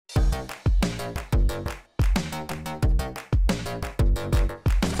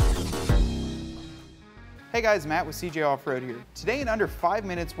Hey guys, Matt with CJ Off-Road here. Today in under 5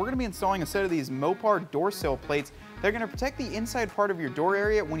 minutes, we're going to be installing a set of these Mopar door sill plates. They're going to protect the inside part of your door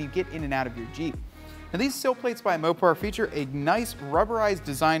area when you get in and out of your Jeep. Now these sill plates by Mopar feature a nice rubberized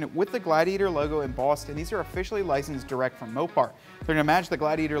design with the Gladiator logo embossed, and these are officially licensed direct from Mopar. They're going to match the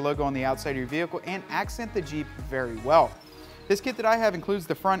Gladiator logo on the outside of your vehicle and accent the Jeep very well. This kit that I have includes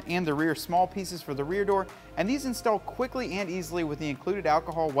the front and the rear small pieces for the rear door, and these install quickly and easily with the included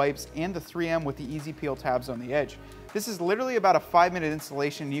alcohol wipes and the 3M with the easy peel tabs on the edge. This is literally about a 5-minute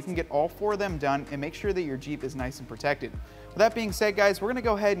installation. You can get all 4 of them done and make sure that your Jeep is nice and protected. With that being said, guys, we're gonna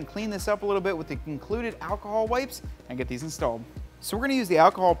go ahead and clean this up a little bit with the included alcohol wipes and get these installed. So we're gonna use the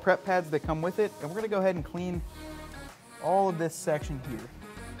alcohol prep pads that come with it, and we're gonna go ahead and clean all of this section here.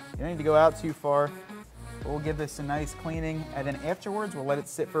 You don't need to go out too far. We'll give this a nice cleaning, and then afterwards we'll let it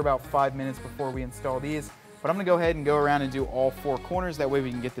sit for about 5 minutes before we install these. But I'm gonna go ahead and go around and do all 4 corners. That way we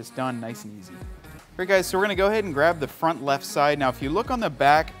can get this done nice and easy. All right guys, so we're gonna go ahead and grab the front left side. Now if you look on the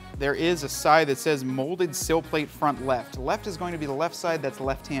back, there is a side that says molded sill plate front left. Left is going to be the left side, that's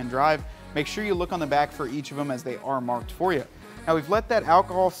left-hand drive. Make sure you look on the back for each of them as they are marked for you. Now we've let that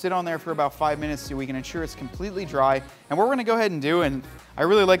alcohol sit on there for about 5 minutes so we can ensure it's completely dry. And what we're gonna go ahead and do, and I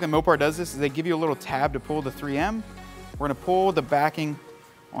really like that Mopar does this, is they give you a little tab to pull the 3M. We're gonna pull the backing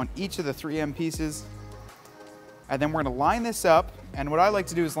on each of the 3M pieces. And then we're gonna line this up. And what I like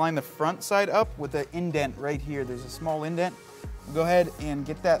to do is line the front side up with the indent right here. There's a small indent. We'll go ahead and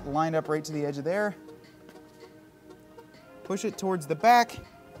get that lined up right to the edge of there. Push it towards the back,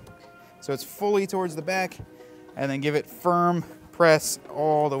 so it's fully towards the back, and then give it firm press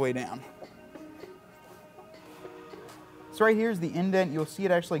all the way down. So right here is the indent. You'll see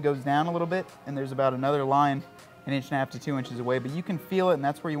it actually goes down a little bit, and there's about another line 1.5 to 2 inches away, but you can feel it, and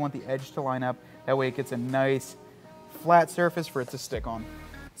that's where you want the edge to line up. That way it gets a nice flat surface for it to stick on.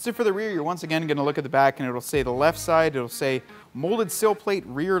 So for the rear, you're once again gonna look at the back, and it'll say the left side, it'll say molded sill plate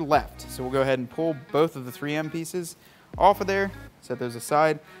rear left. So we'll go ahead and pull both of the 3M pieces off of there, set those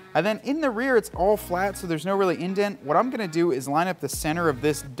aside. And then in the rear, it's all flat, so there's no really indent. What I'm gonna do is line up the center of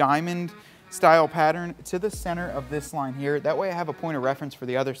this diamond style pattern to the center of this line here. That way I have a point of reference for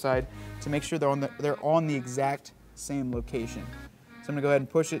the other side to make sure they're on the exact same location. So I'm gonna go ahead and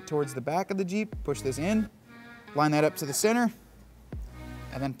push it towards the back of the Jeep, push this in, line that up to the center,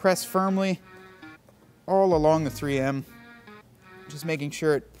 and then press firmly all along the 3M, just making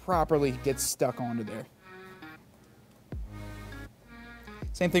sure it properly gets stuck onto there.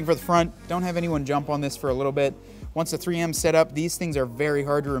 Same thing for the front. Don't have anyone jump on this for a little bit. Once the 3M's set up, these things are very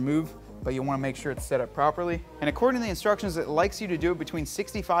hard to remove, but you want to make sure it's set up properly. And according to the instructions, it likes you to do it between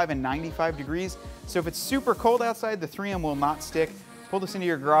 65 and 95 degrees. So if it's super cold outside, the 3M will not stick. Pull this into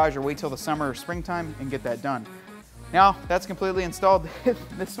your garage or wait till the summer or springtime and get that done. Now that's completely installed.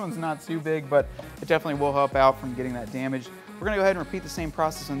 This one's not too big, but it definitely will help out from getting that damaged. We're gonna go ahead and repeat the same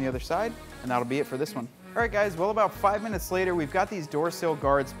process on the other side, and that'll be it for this one. All right guys, well about 5 minutes later, we've got these door sill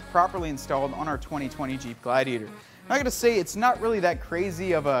guards properly installed on our 2020 Jeep Gladiator. I'm not gonna say it's not really that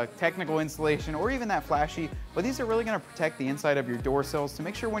crazy of a technical installation or even that flashy, but these are really gonna protect the inside of your door sills to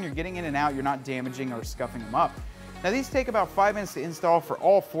make sure when you're getting in and out, you're not damaging or scuffing them up. Now these take about 5 minutes to install for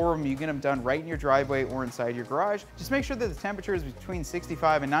all 4 of them. You get them done right in your driveway or inside your garage. Just make sure that the temperature is between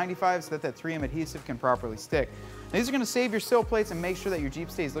 65 and 95 so that 3M adhesive can properly stick. Now, these are going to save your sill plates and make sure that your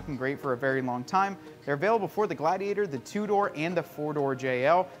Jeep stays looking great for a very long time. They're available for the Gladiator, the 2-door, and the 4-door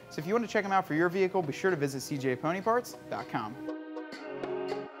JL. So if you want to check them out for your vehicle, be sure to visit cjponyparts.com.